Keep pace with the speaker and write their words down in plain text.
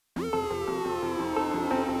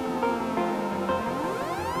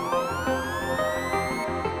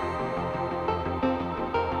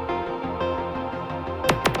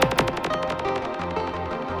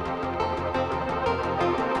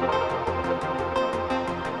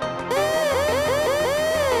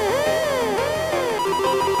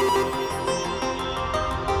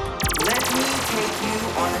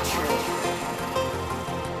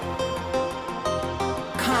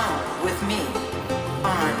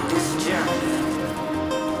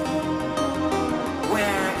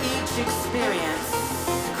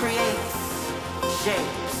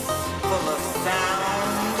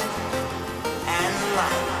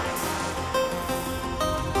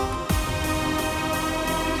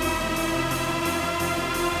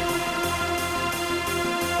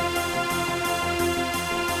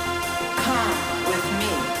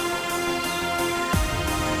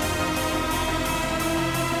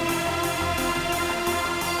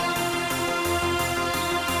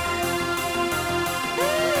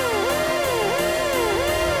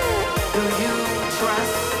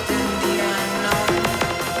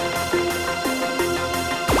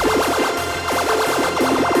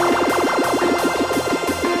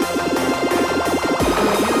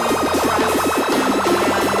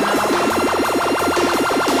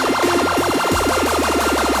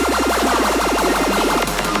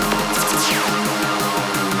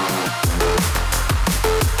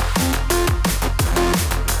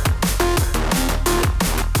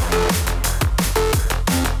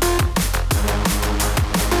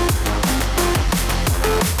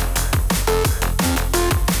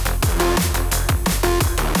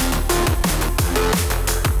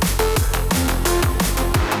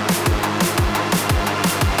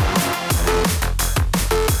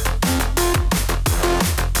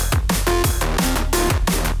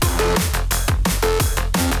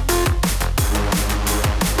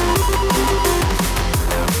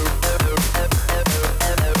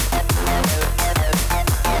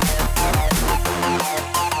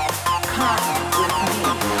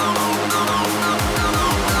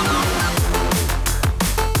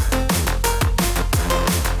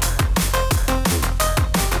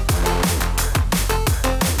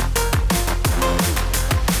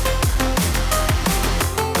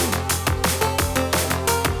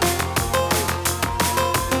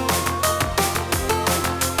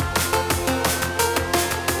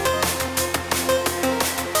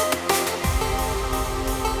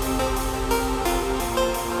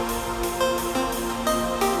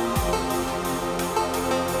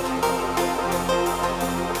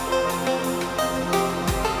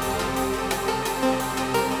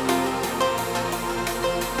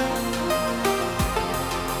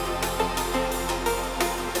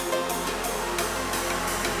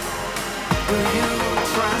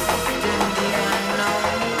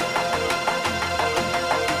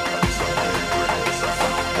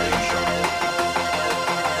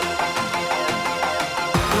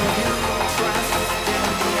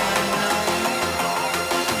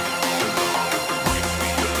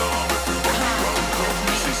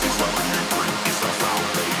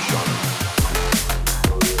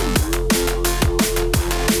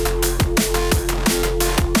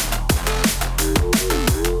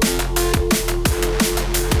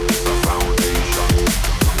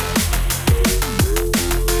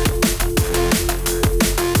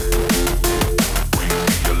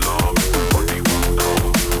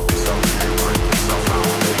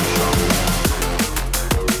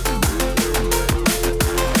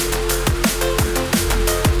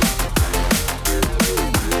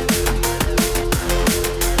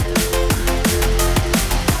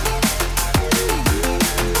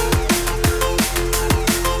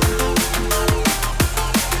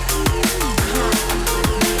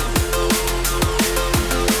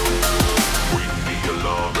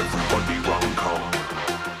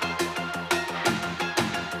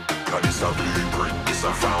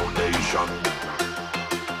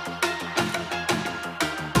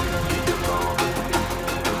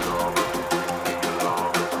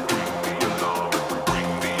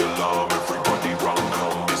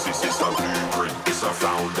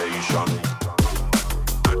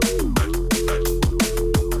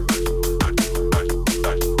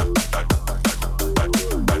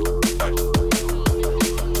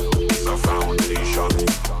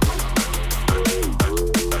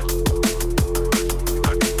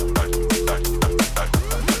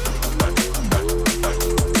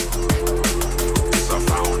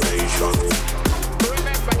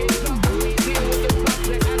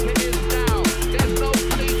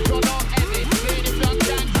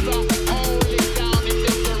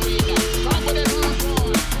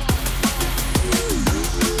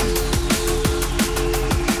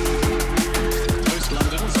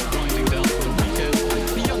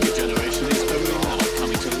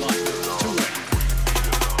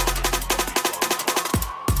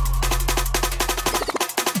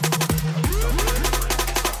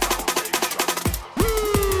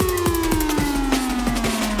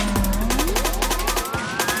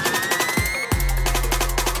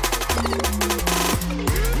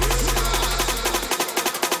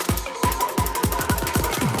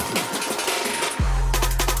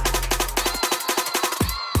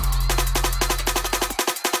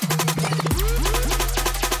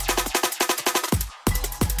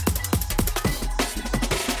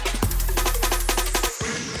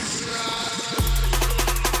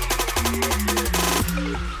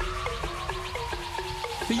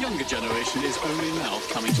younger generation is only now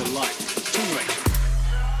coming to life. Ting Rave.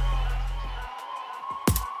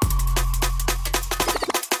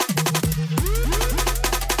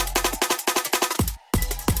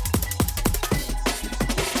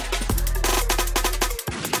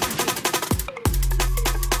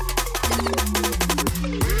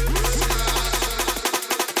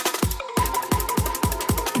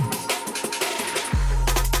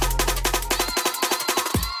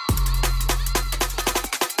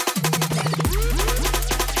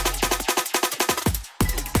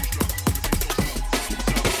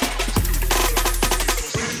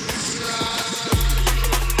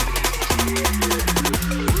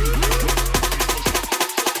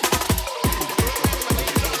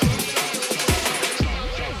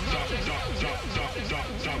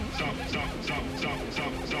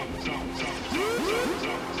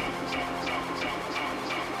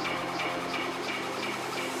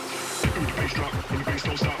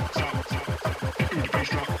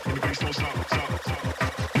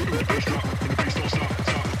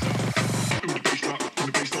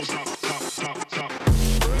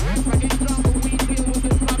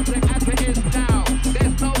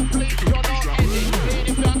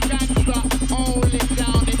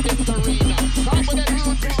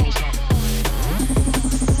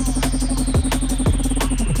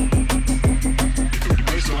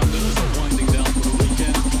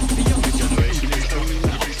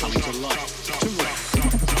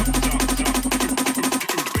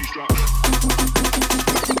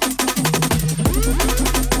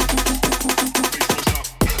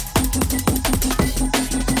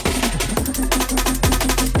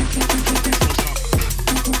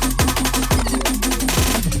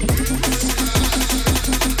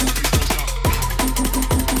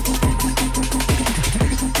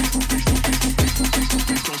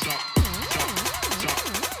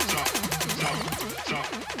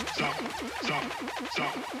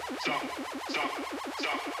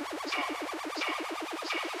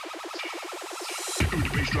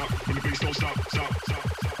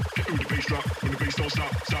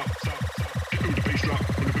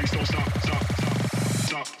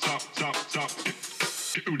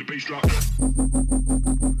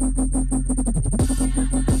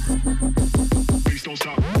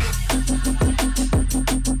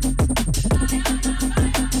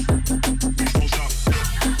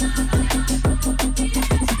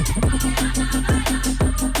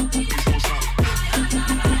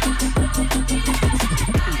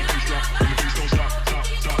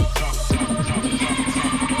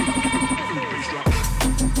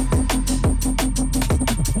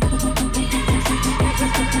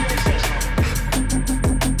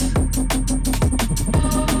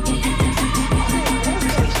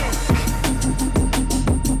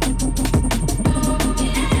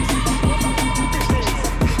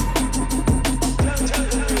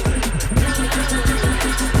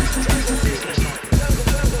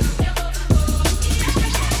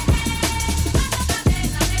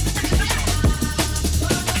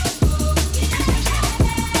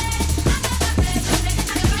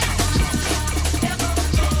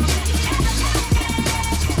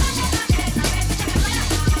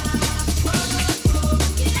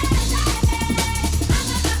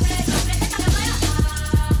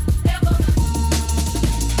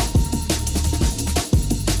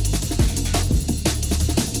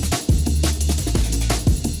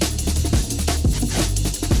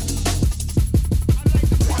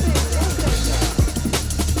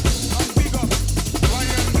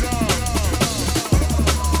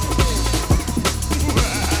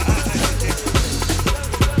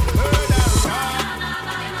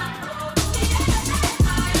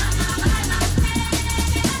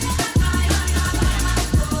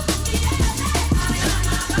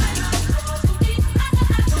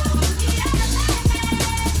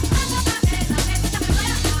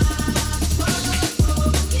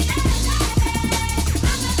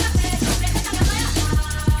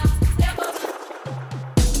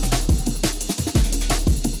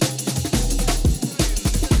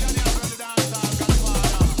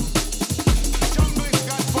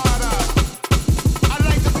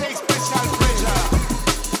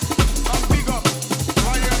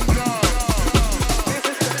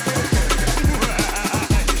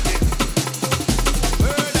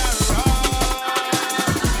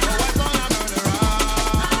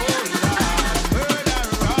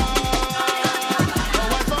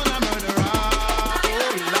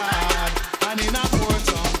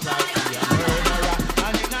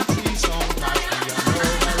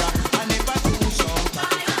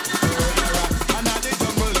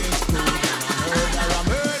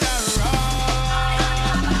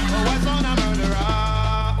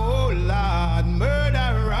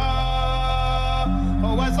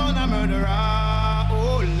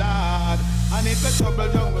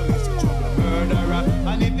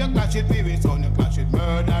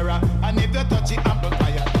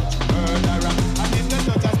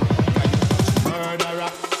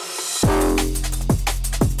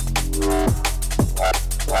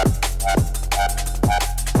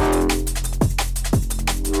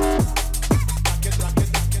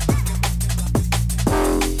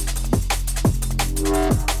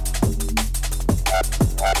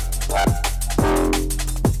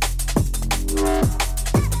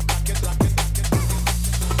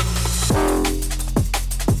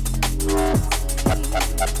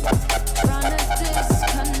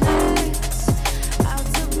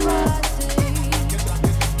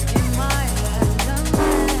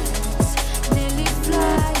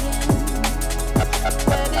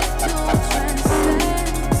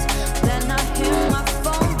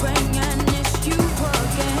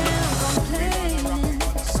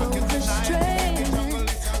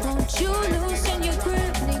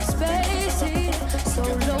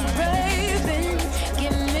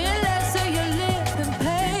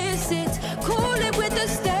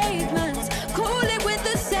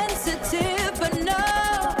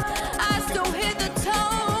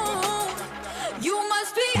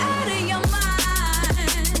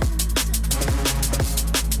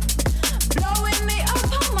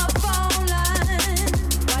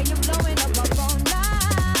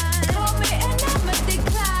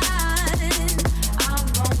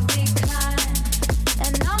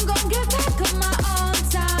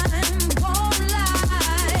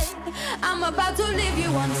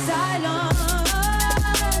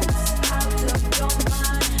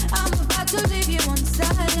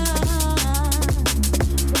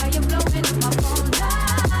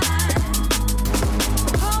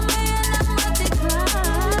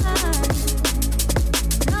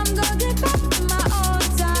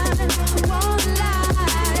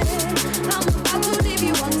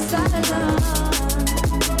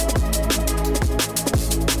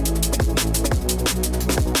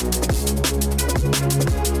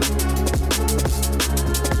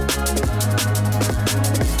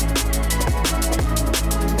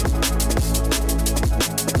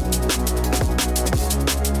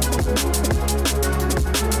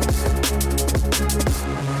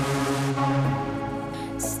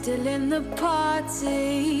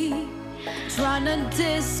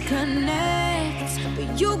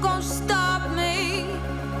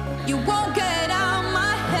 You won't get out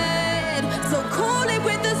my head. So cool it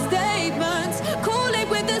with the statements, cool it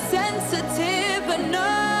with the sensitive, but no,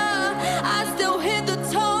 I still hear the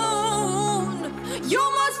tone. You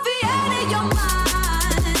must be out of your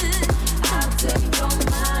mind. Out of your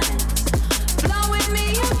mind. Blowing me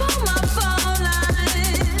up on my phone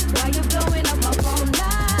line. Why you blowing up my phone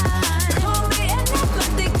line? Call me and never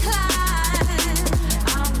decline.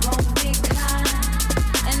 I'm gon' decline,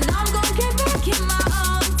 and I'm gon' get back in my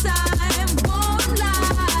own time. Won't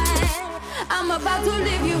lie, I'm about to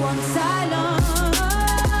leave you on silence.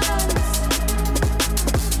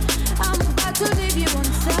 I'm about to leave you on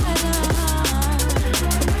silence.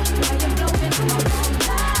 Why you blowing up my phone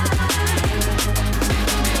line?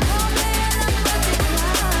 Call me and never decline. I'm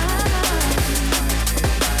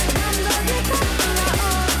gonna get back in my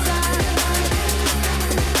own time.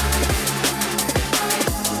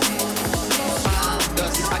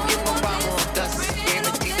 I give a rhyme on dust,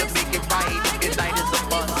 guaranteed to make it right if your night is a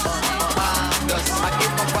bust. I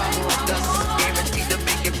give a rhyme on dust, guaranteed to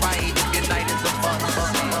make it right if your night is a bust.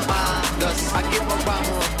 I give a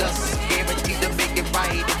rhyme on dust, guaranteed to make it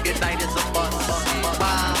right if your night is a bust.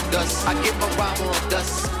 I give a rhyme on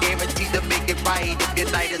dust, guaranteed to make it right if your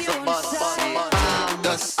night is a bust.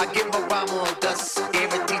 I give a rhyme on dust,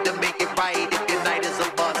 guaranteed to make it right if your night is a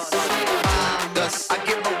bust. I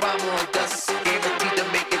give a rhyme on dust, guaranteed to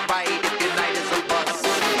make it right if your night is a bust.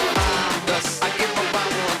 I give a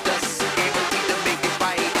rhyme on dust, guaranteed to make it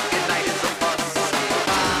right if your night is a bust. I give a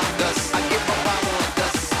rhyme on dust, guaranteed to make it right if your night is a bust. I give a rhyme on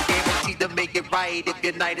dust, guaranteed to make it right if your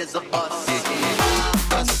night is a bust.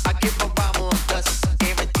 I give a rhyme on dust,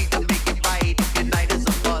 guaranteed to make it right if your night is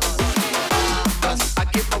a bust. I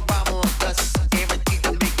give a rhyme on dust,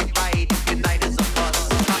 guaranteed to make it right if your night is a bust. I give a rhyme on dust, guaranteed to make it right if your night is a bust.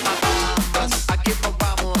 I give a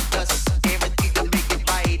rhyme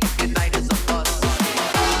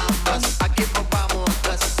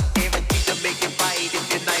on dust, guaranteed to make it right if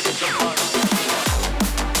your night is a bust.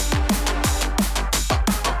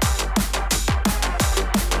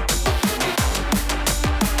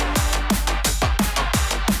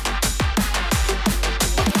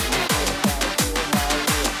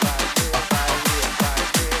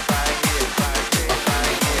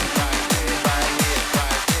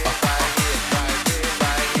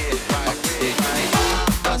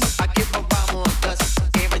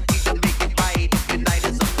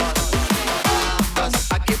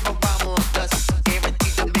 I give a rhyme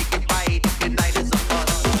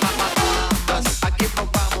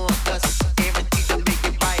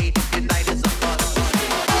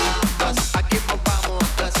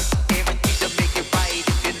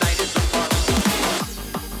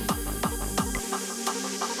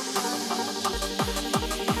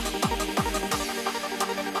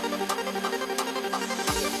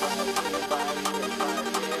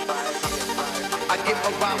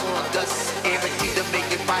on dust, guaranteed to make it right if your night is a bust. I give a rhyme on dust, guaranteed to make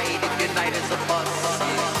it right if your night is a bust.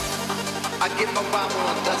 I give a rhyme on dust, guaranteed to make it right if your night is a bust. I give a rhyme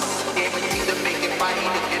on dust, guaranteed to make it right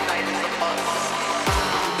if your night is a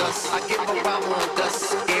bust. I give a rhyme on dust,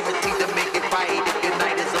 guaranteed to make it right if your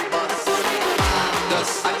night is a bust.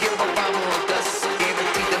 I give a rhyme on dust,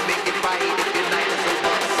 guaranteed to make it right if your night is a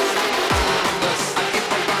bust. I give a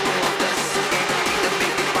rhyme on dust, guaranteed to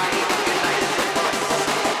make it right if your night is a bust.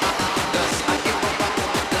 I give a rhyme on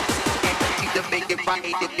dust, guaranteed to make it right if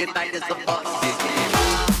your night is a bust.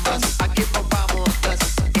 I give a rhyme on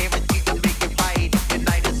dust, guaranteed to make it right if your night is a bust. I give a rhyme on dust, guaranteed to make it right if your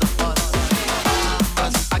night is a bust.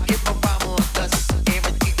 I give a rhyme on dust,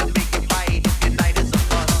 guaranteed to make it right if your night is a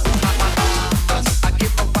bust. I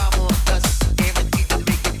give a rhyme on dust, guaranteed to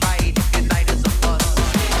make it right if your night is a bust.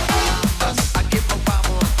 I give a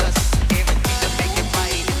rhyme on dust, guaranteed to make it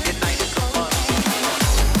right if your night is a bust.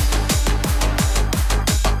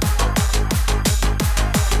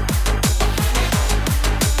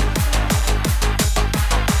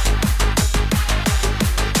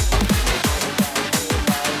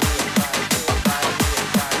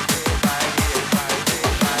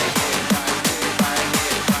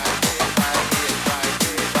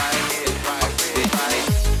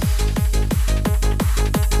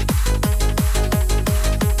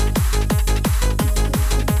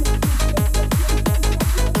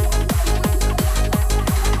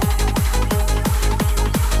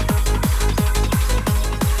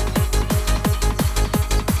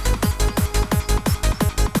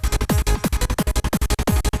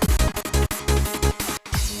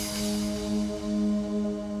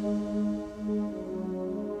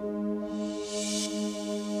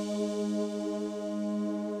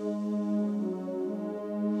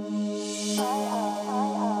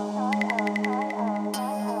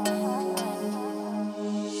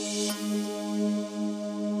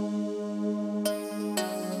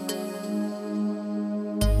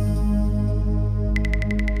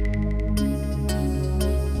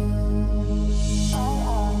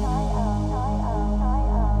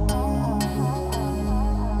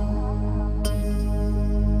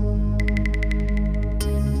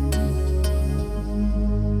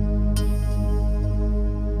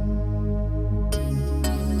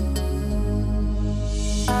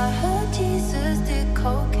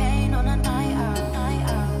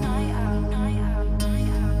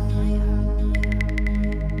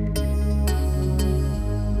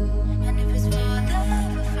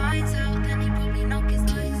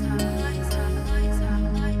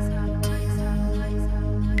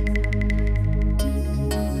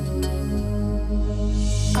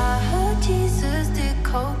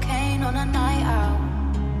 cocaine on a night out.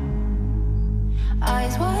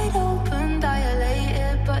 Eyes wide open,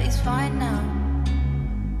 dilated, but he's fine now.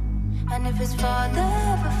 And if his father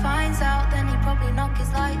ever finds out, then he'd probably knock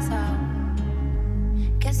his lights out.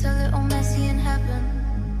 Gets a little messy in heaven.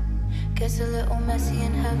 Gets a little messy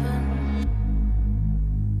in heaven.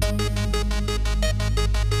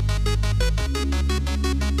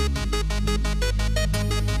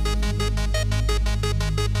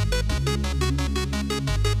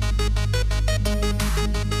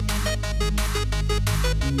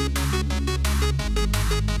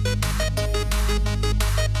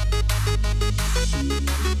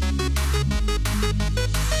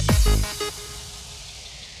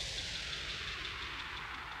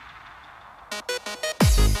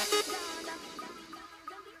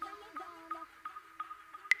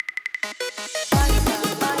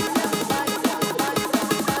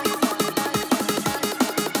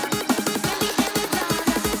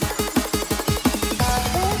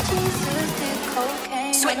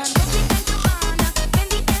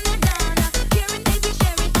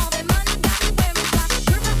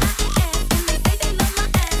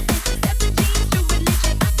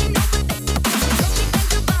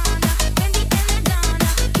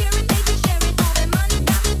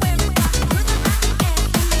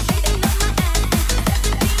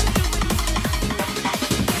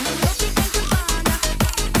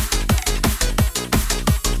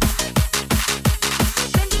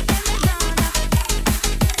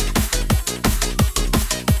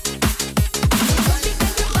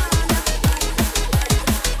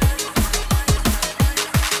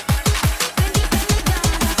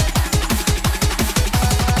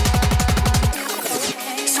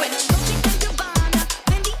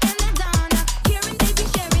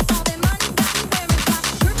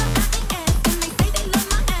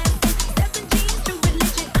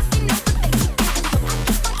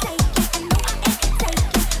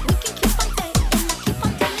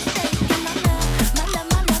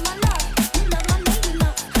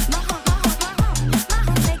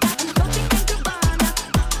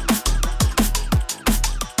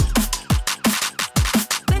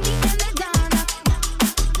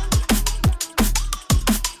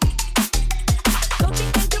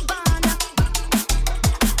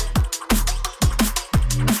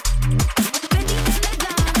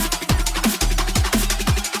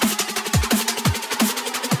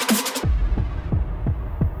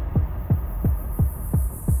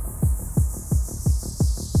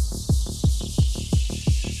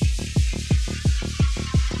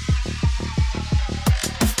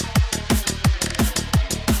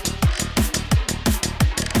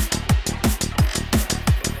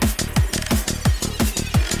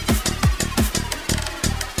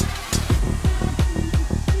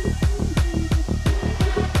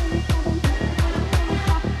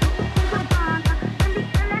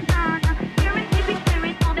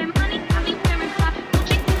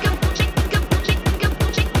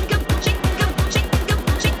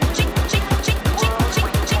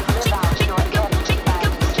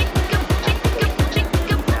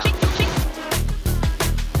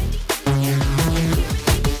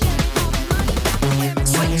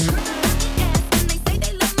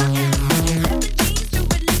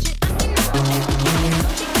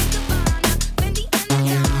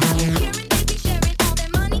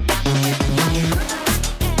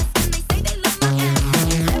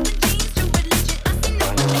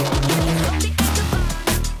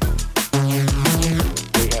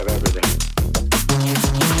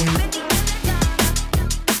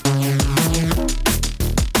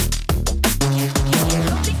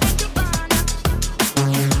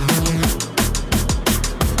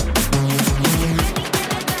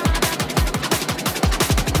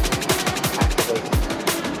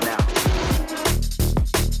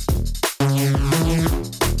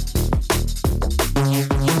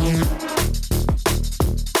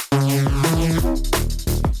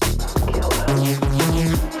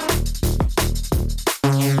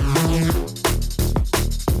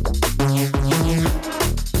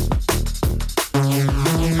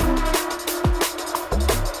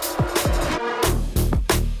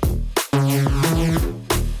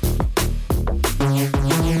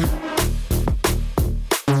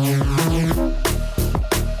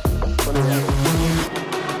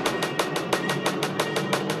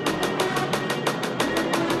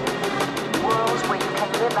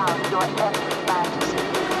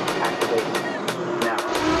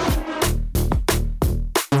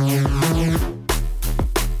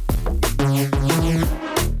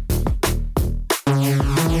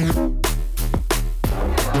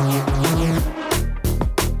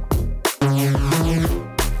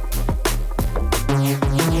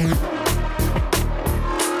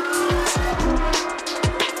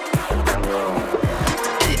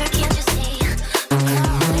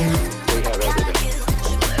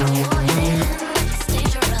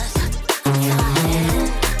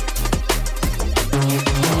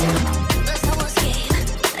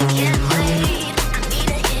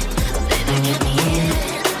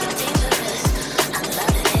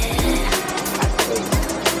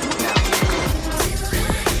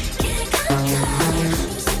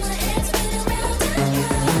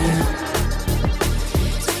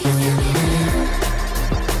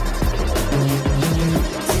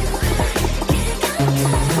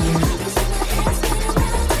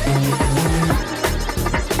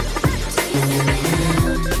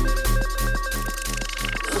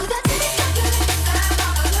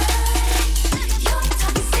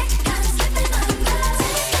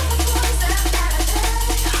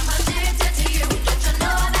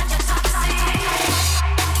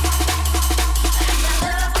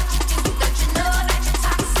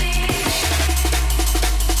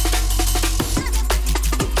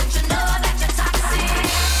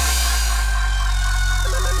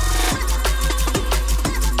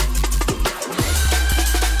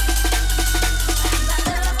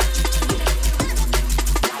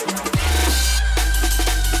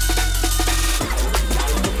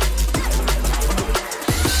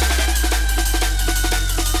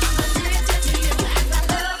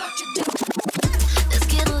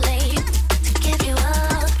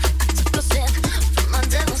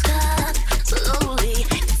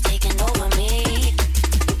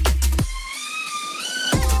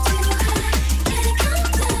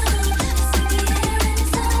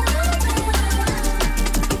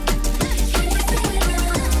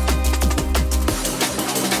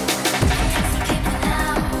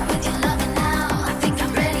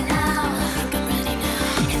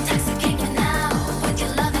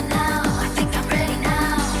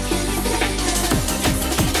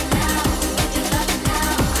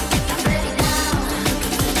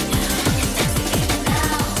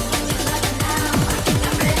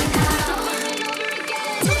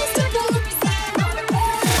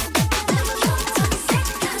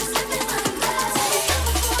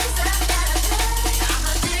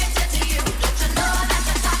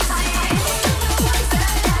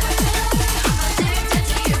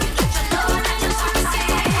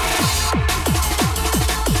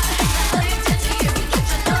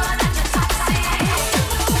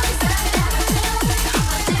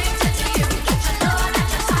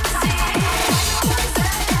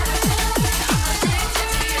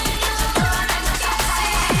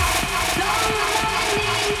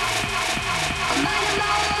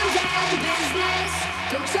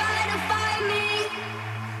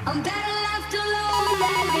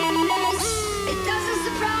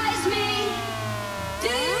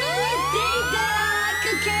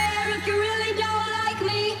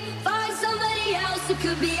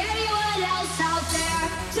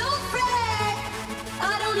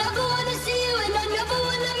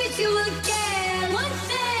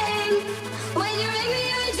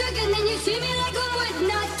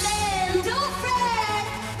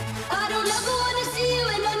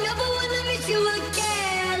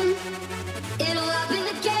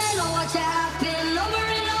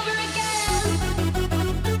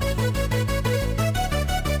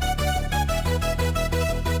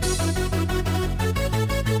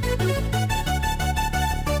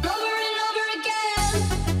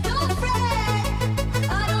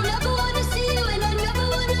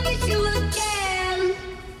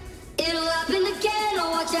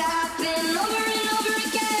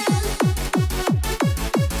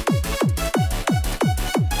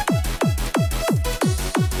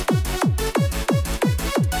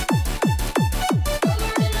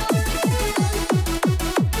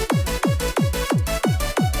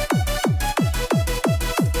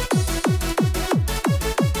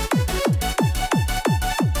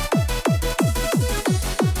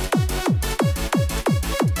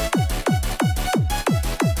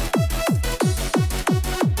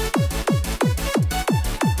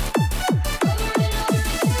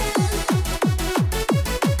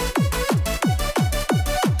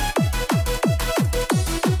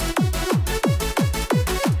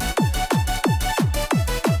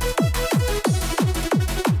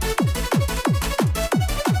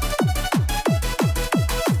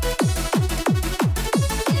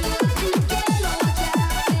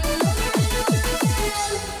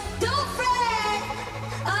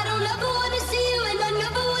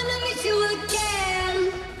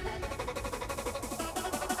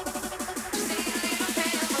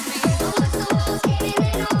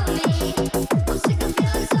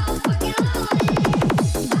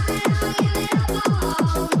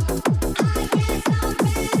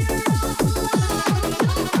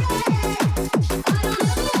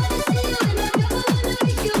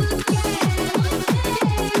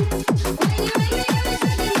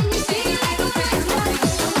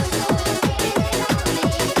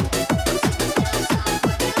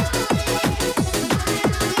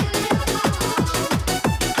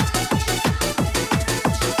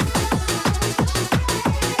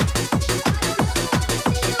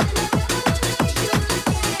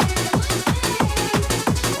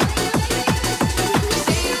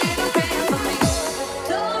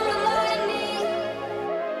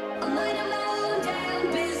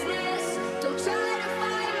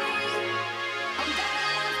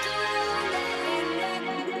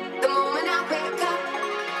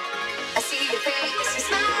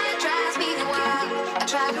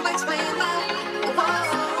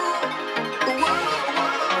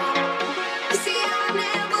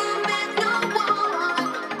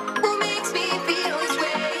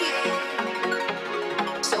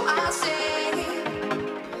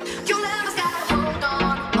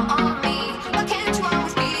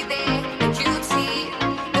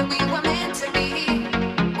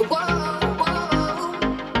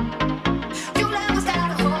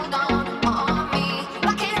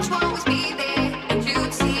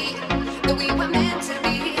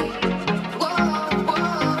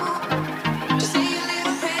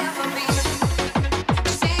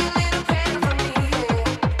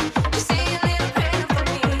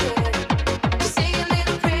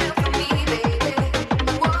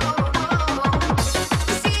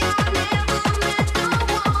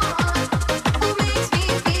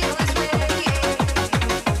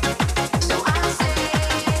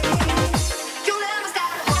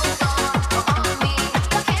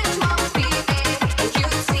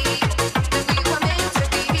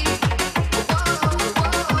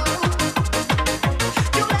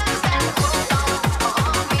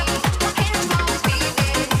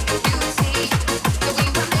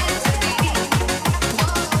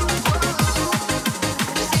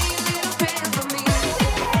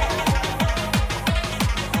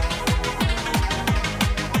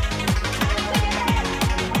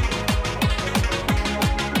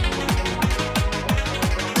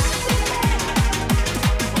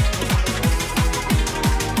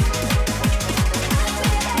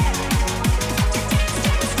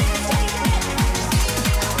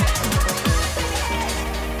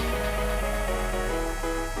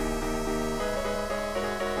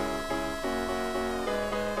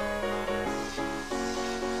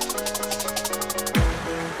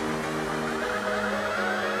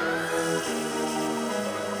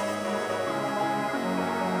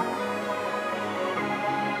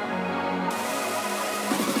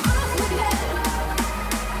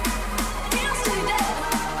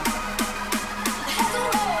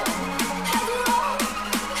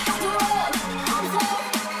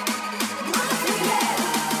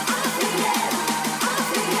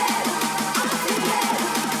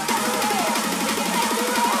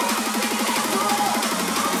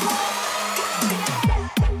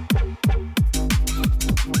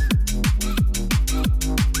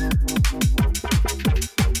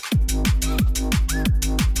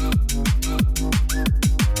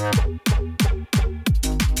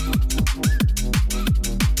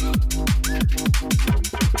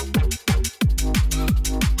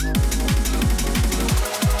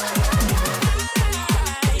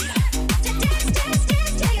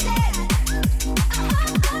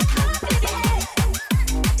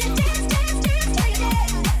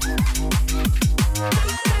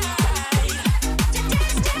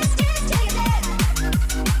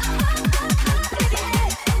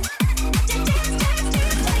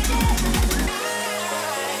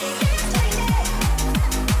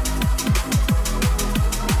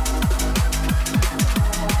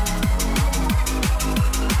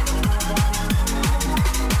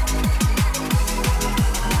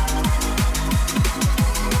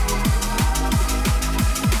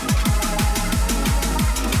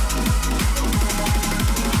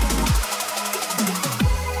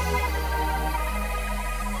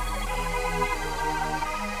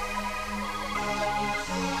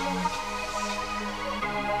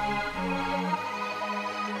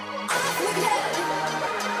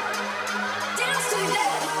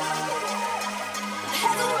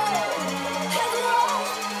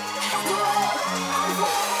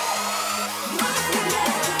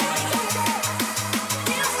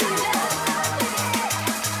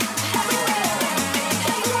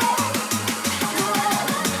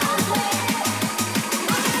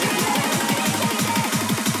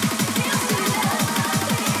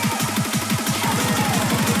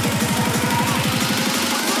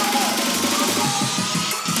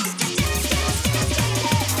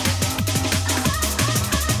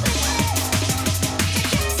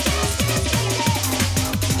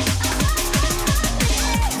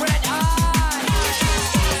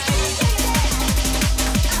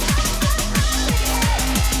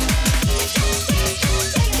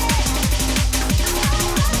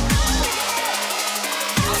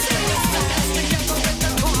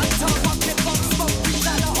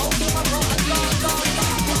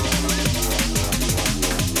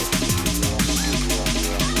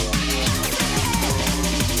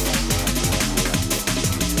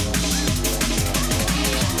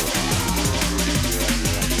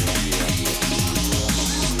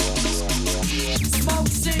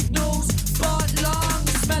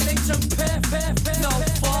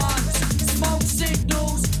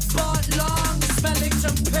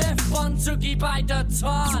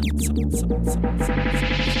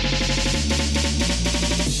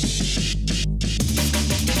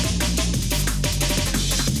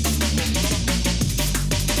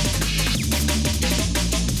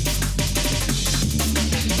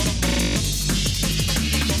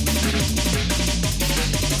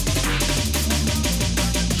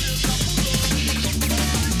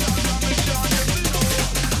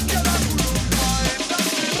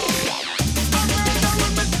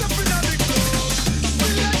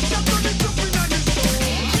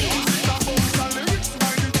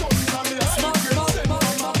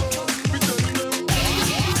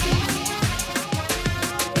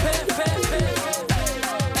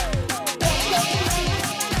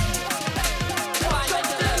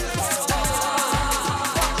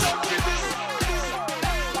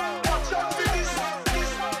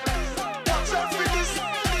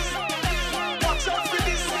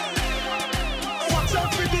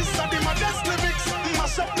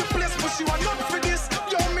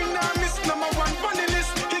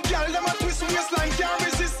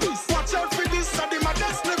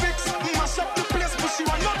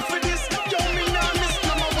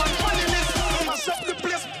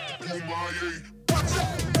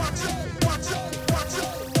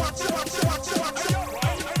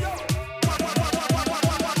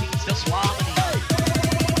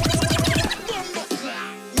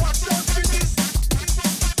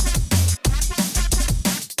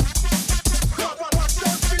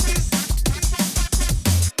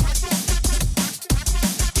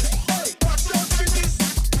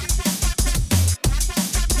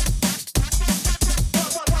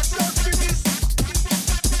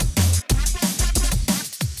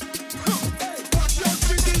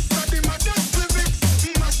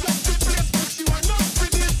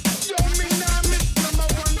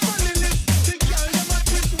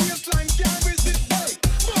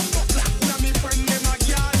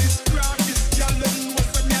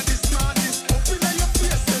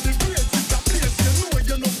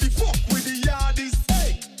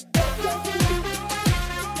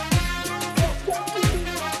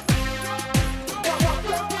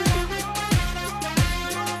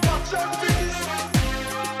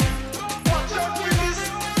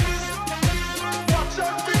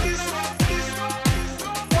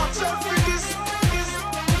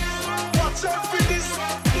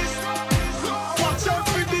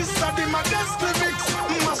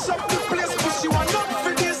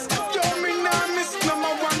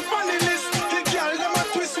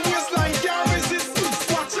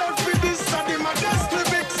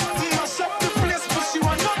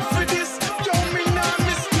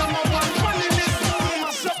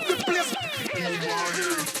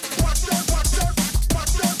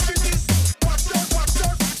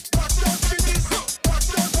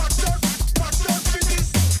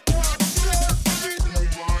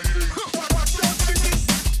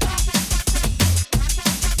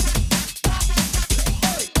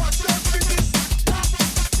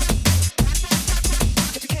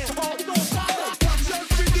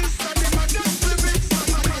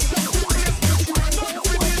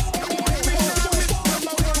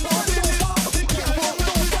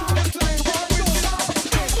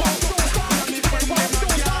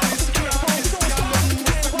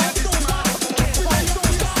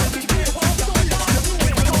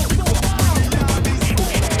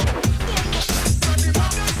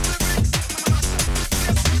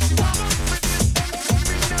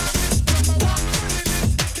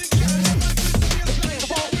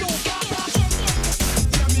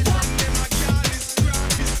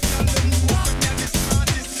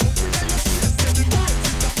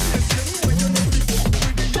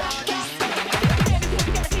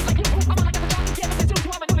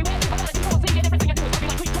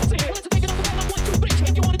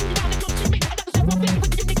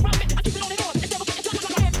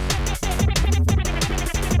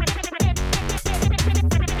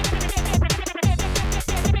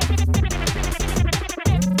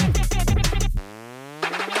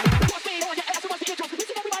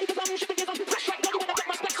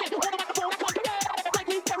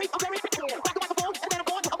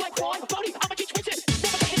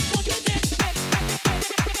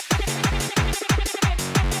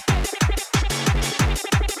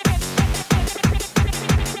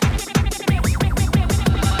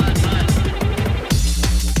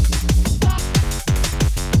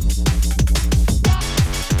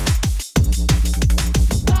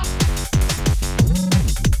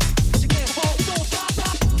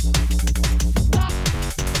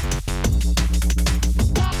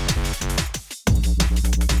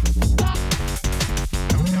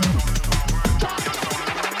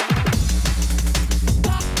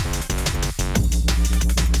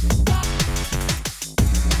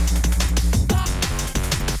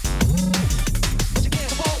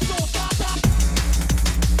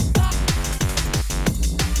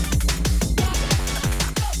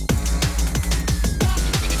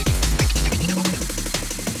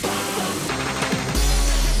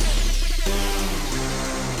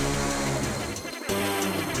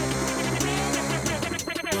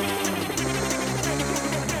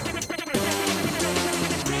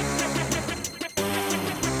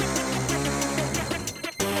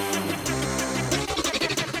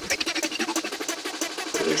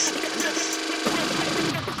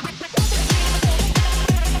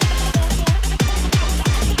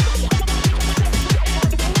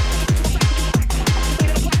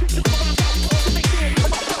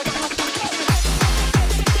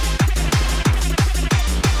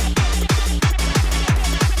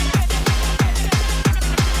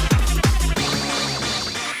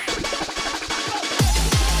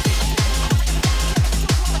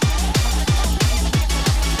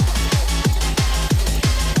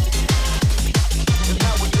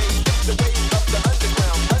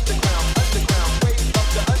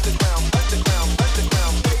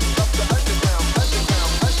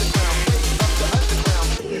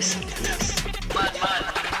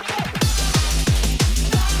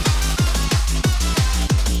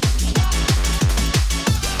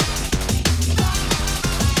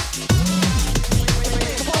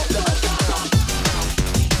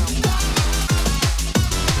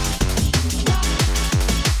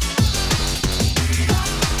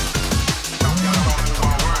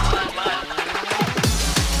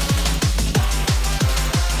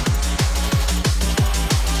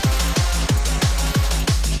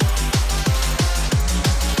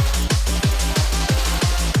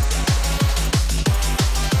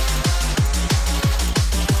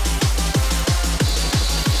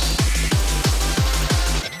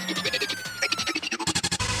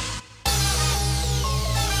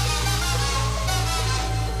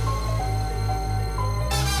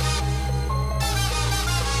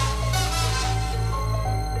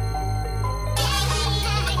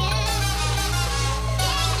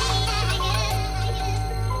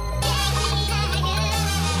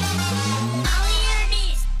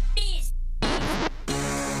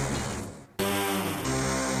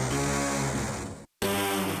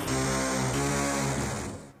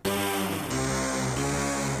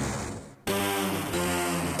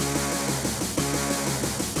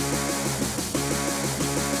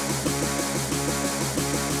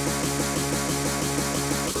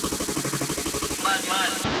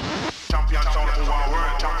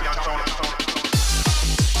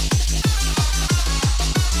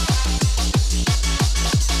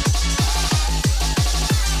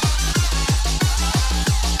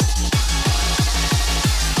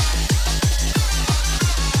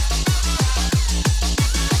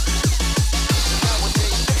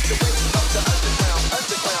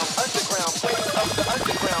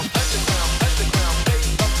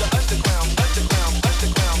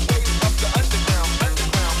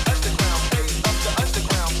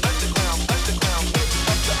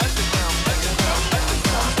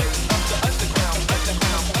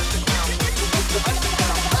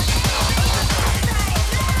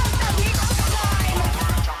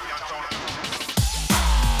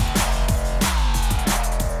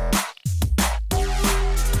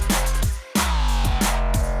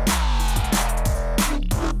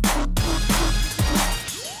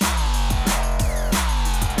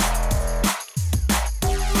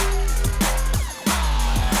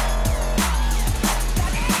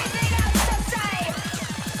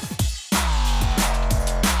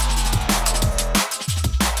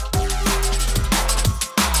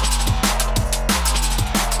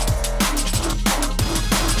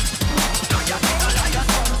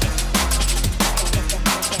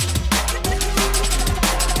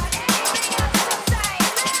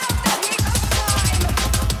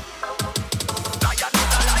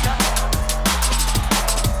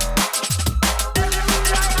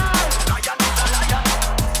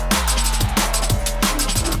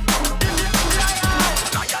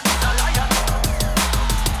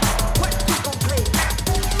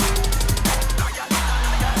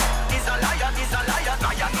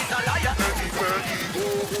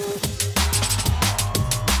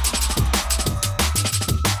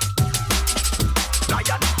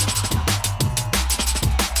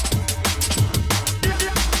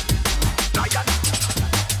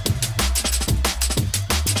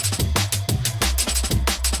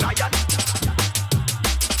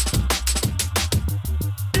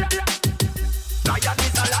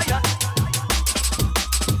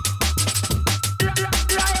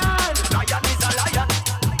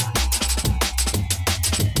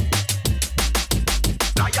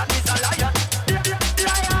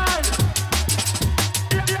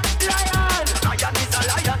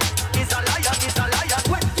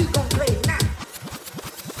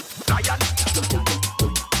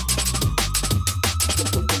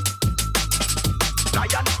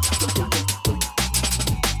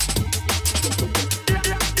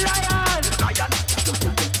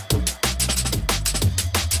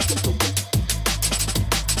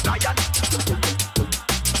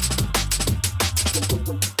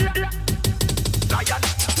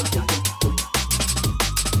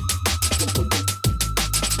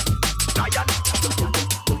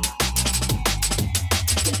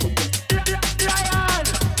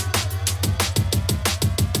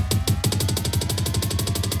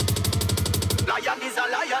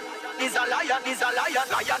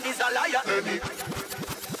 is a lion.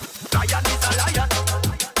 Lion is a lion.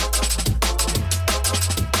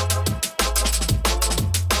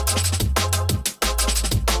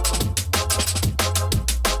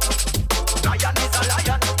 Lion is a lion. Lion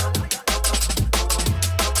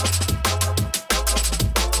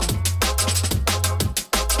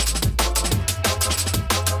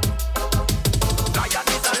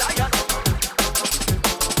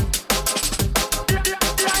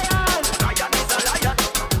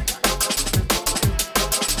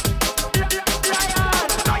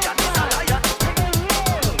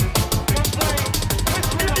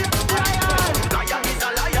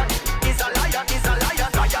is a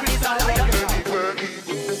lion. Lion is a lion.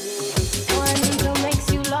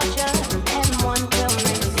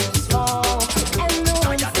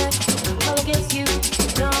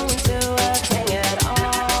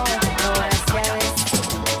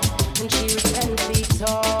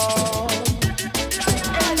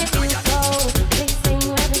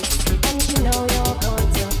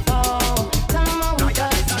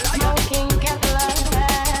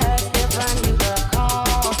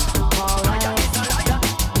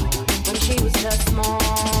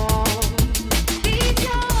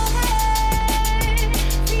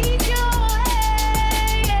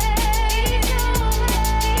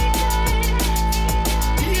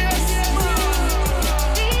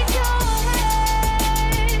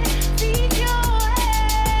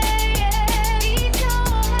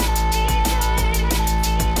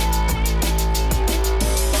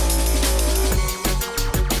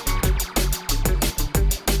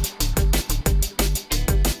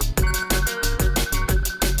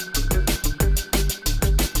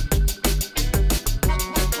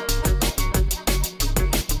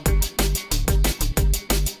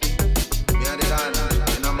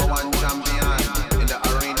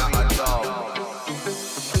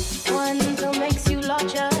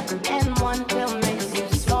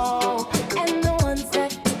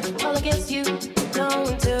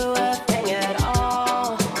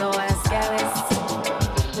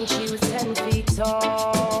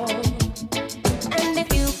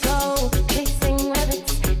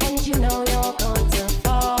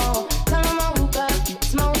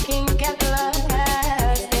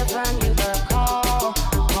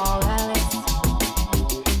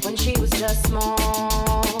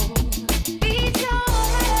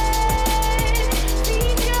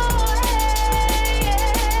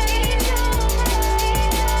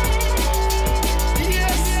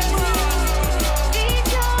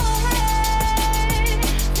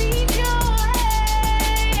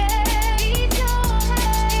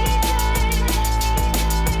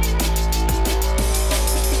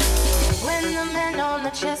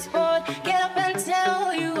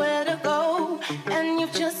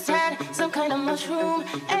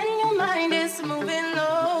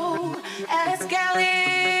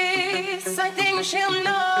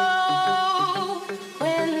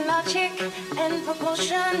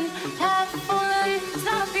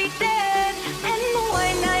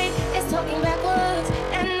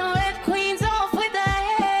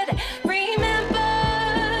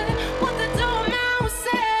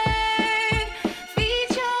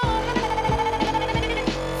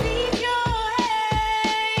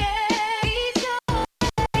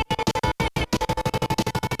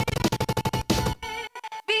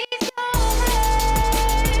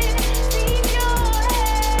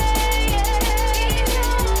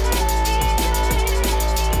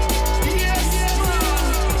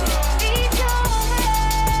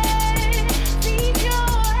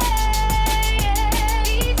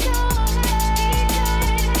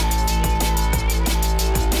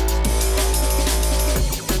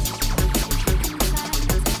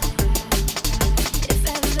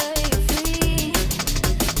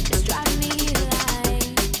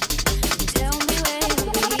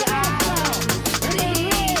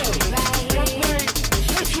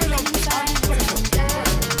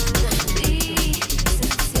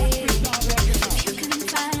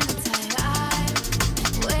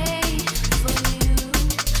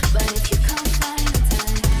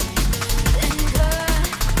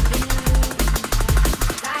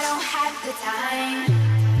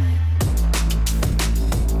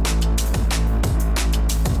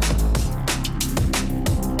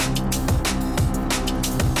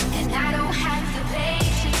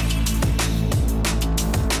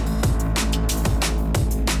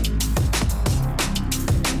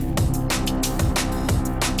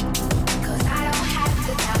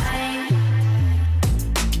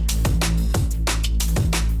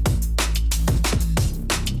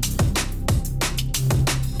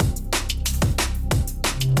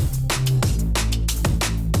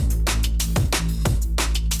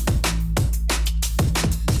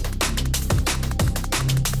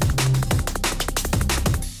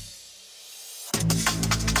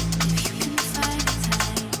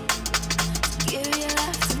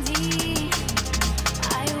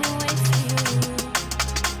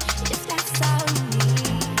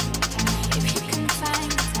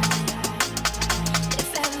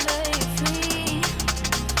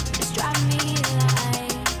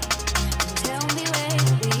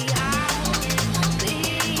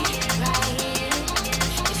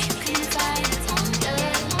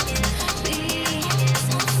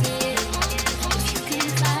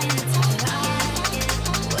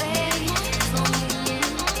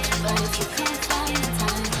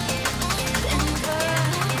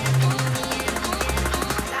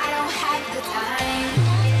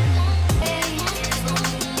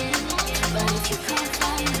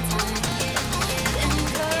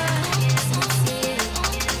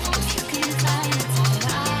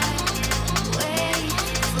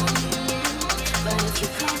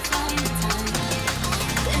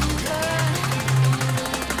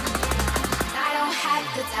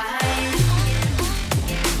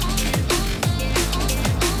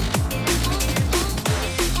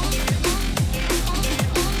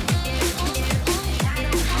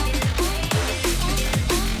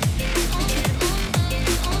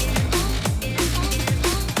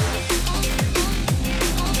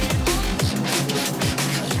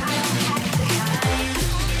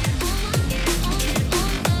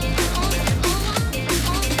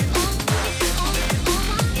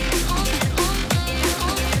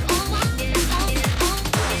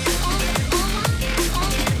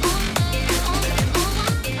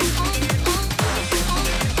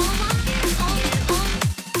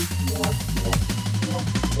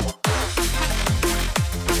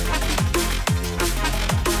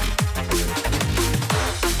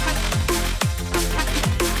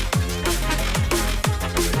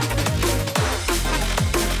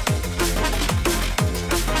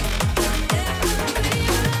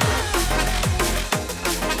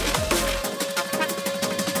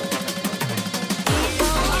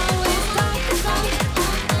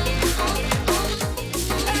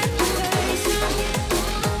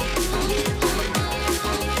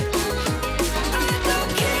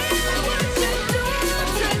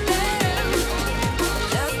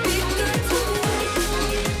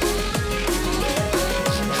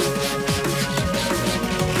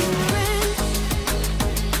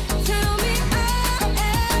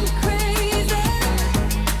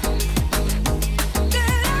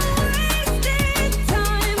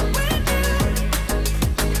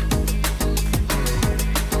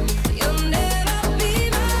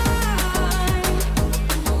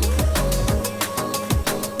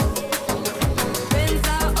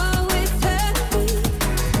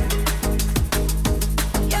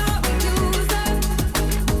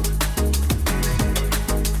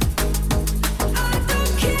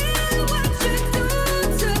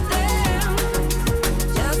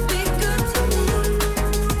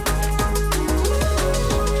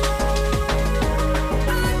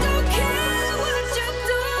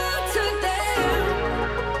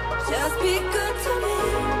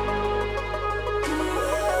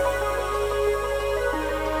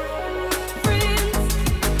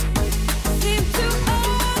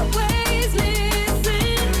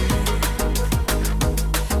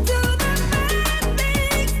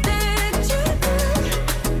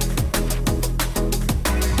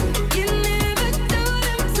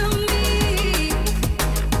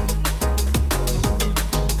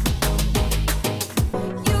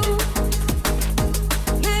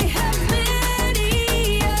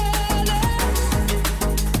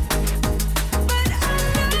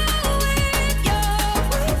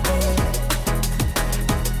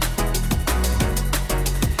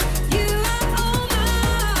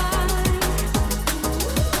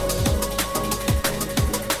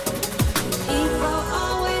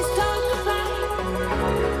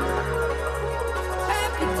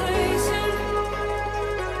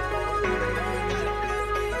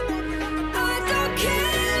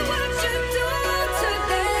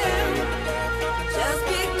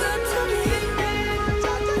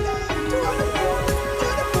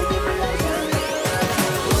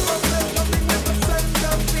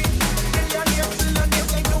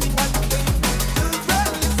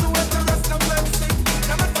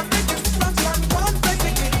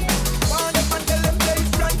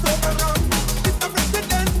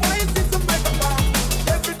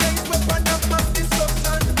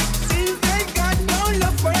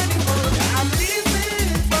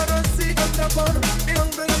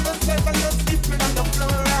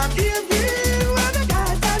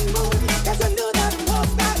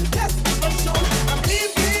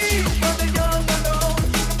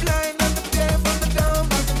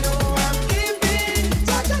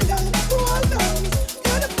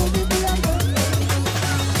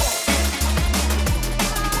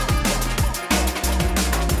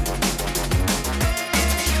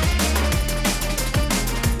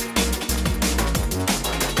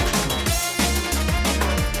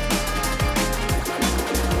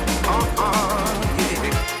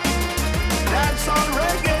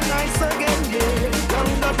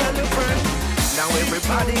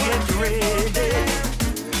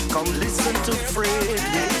 too friendly.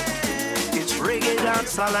 It's reggae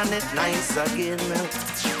dancehall and it's nice again.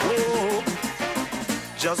 Whoa.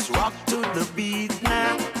 Just rock to the beat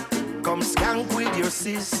now. Come skank with your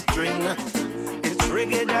sis-string. It's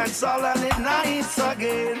reggae dancehall and it's nice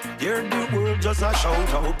again. Hear the world just a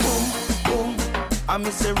shout out. Boom, boom. I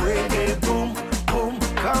miss a reggae. Boom, boom.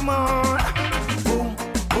 Come on. Boom,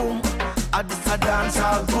 boom. I just a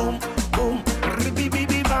dancehall. Boom, boom.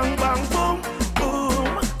 Ribi-bibi bang bang. Boom,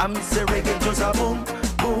 boom. I miss a reggae just a boom,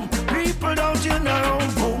 boom. People don't you know.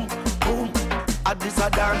 Boom, boom. I just a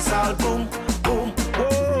dancehall. Boom, boom.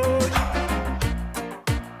 Whoa.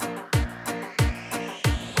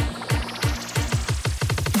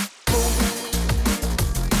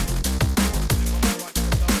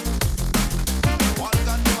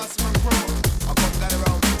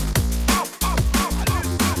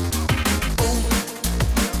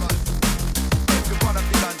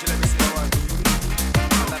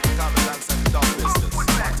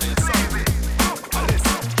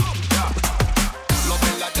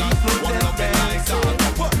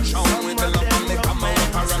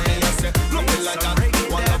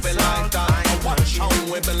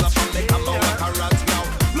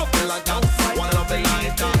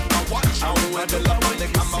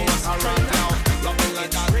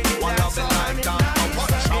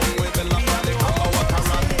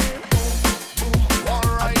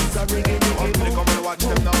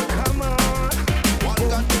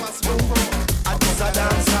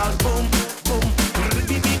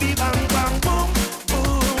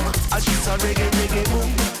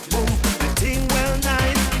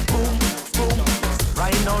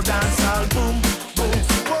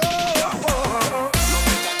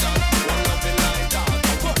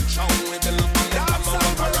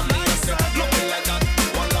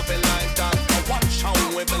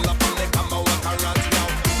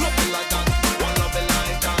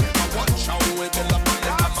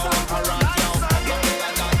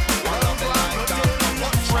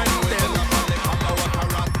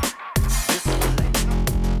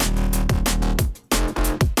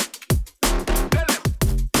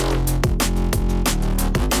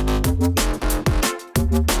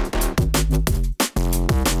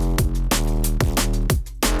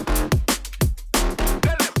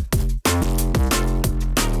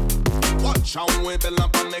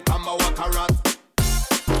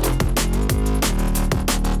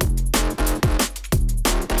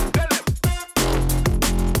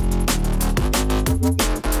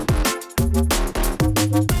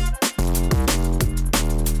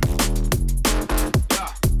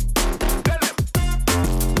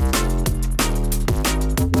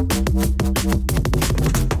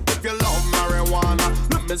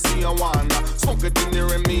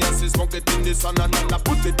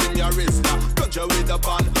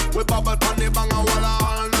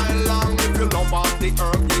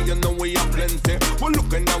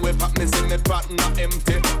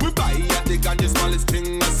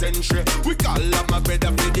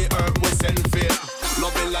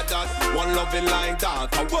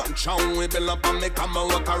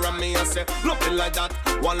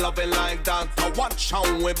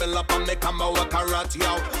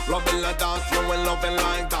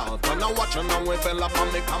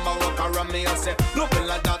 Love it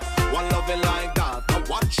like that, one love it like that.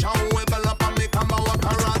 Watch how